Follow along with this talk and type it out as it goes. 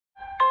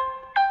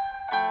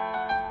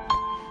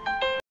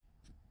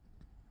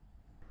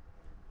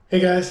Hey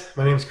guys,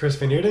 my name is Chris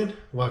Van Eerden.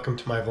 Welcome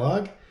to my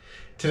vlog.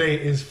 Today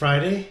is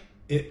Friday.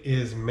 It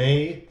is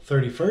May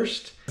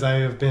 31st. I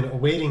have been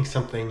awaiting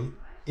something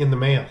in the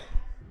mail.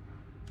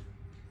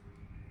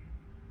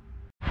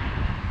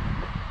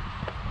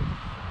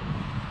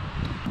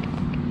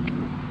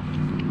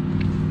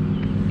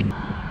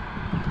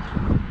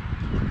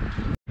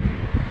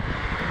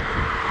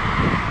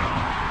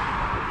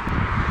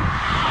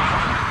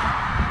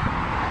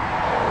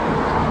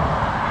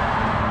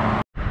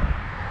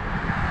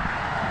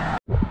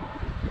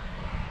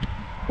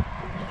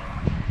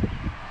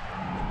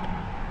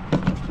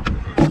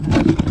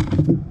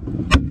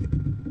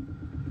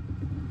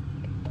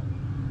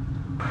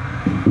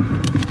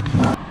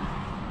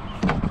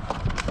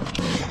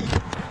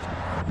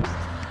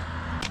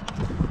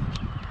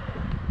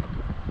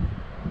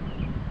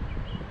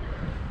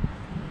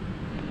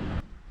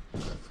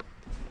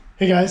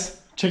 Hey guys,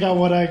 check out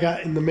what I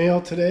got in the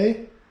mail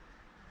today.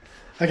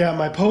 I got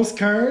my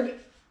postcard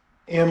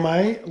and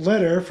my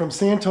letter from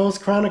Santos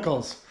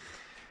Chronicles.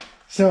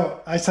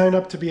 So I signed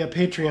up to be a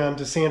Patreon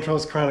to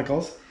Santos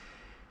Chronicles,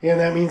 and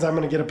that means I'm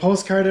going to get a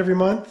postcard every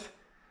month.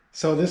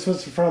 So this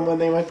was from when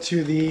they went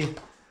to the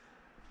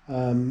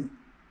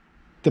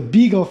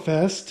Beagle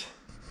Fest.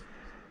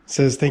 It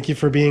says, thank you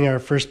for being our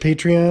first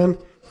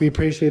Patreon. We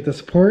appreciate the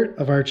support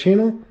of our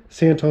channel,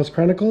 Santos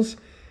Chronicles.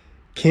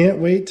 Can't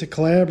wait to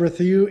collab with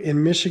you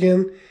in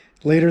Michigan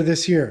later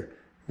this year.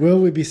 Will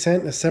we be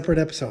sent in a separate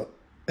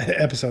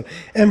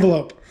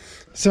envelope?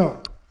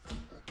 So,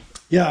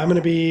 yeah, I'm going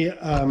to be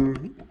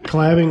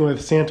collabing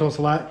with Santos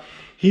a lot.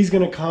 He's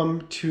going to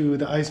come to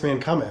the Iceman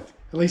Cometh.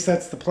 At least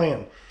that's the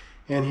plan.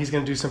 And he's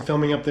going to do some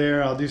filming up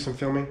there. I'll do some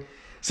filming.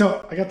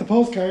 So, I got the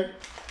postcard.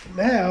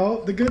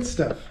 Now, the good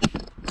stuff.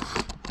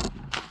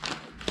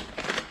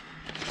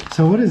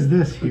 So, what is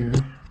this here?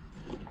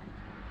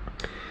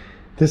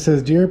 This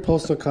says, Dear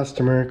postal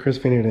customer, Chris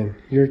Van Eerden,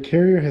 your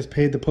carrier has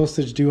paid the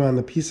postage due on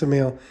the piece of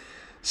mail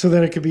so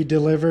that it could be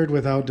delivered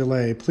without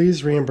delay.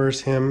 Please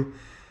reimburse him,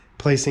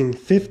 placing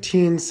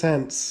 15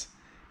 cents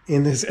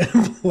in this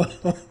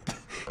envelope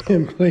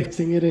and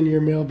placing it in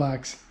your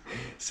mailbox.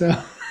 So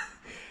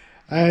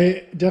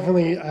I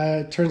definitely,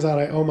 turns out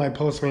I owe my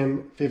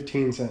postman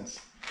 15 cents.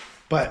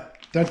 But,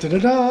 dun dun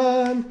dun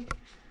dun!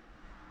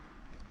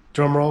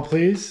 Drum roll,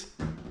 please.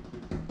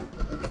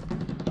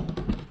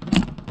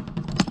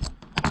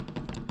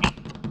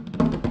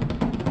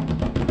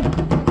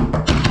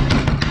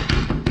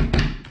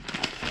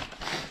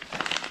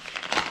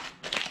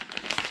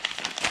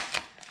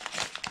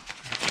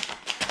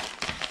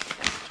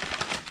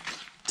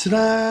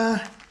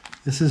 Ta-da!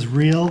 This is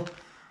real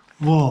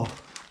wool.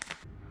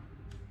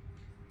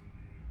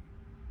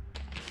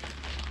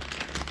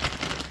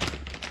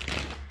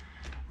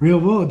 Real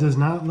wool does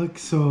not look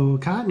so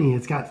cottony.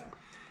 It's got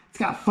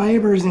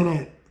fibers in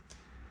it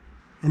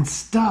and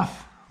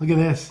stuff. Look at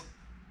this.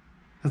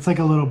 That's like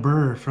a little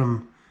burr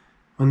from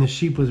when the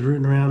sheep was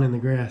rooting around in the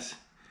grass.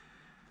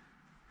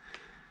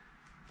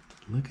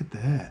 Look at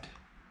that.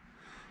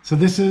 So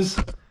this is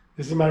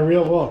my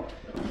real wool.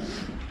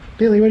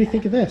 Bailey, what do you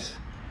think of this?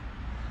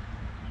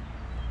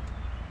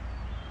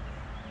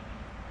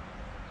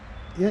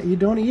 Yeah, you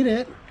don't eat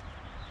it.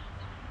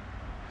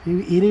 Are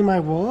you eating my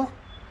wool?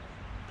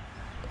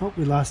 Oh,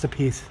 we lost a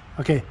piece.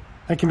 Okay,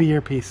 that can be your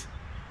piece.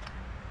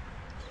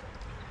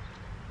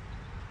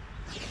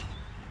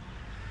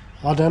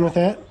 All done with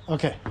that?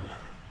 Okay.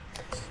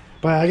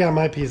 But I got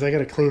my piece. I got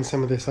to clean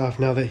some of this off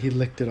now that he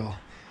licked it all.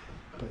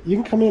 But you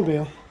can come in,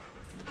 Bill.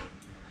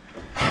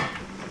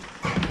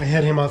 I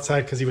had him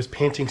outside because he was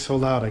panting so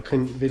loud I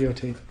couldn't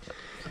videotape.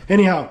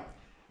 Anyhow,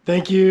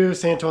 thank you,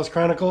 Santos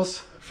Chronicles,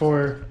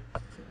 for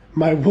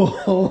my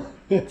wool.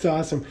 It's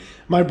awesome.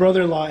 My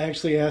brother-in-law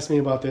actually asked me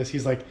about this.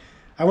 He's like,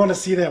 I want to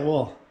see that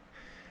wool.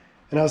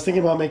 And I was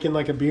thinking about making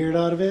like a beard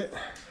out of it.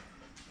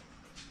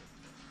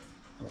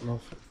 I don't know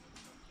if...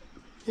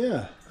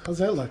 Yeah, how's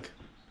that look?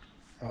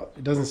 Oh,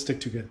 it doesn't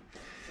stick too good.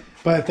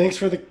 But thanks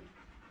for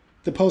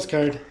the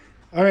postcard.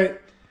 All right.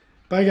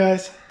 Bye,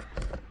 guys.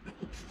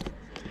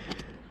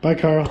 Bye,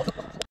 Carl.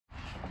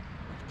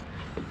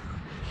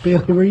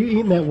 Bailey, were you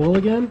eating that wool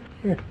again?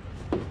 Here.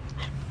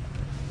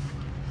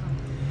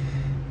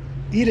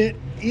 Eat it,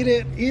 eat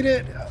it, eat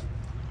it.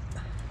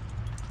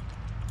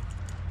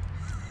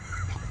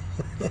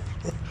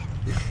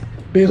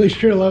 Bailey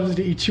sure loves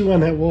to chew on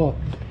that wool.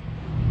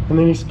 And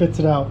then he spits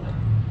it out.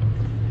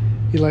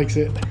 He likes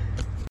it.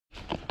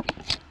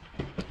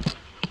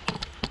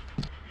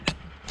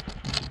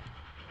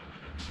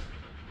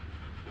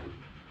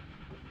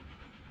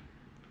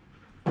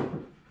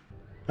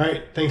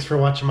 Alright, thanks for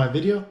watching my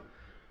video.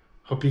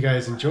 Hope you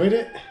guys enjoyed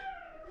it.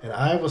 And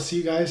I will see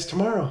you guys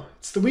tomorrow.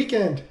 It's the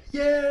weekend.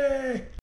 Yay!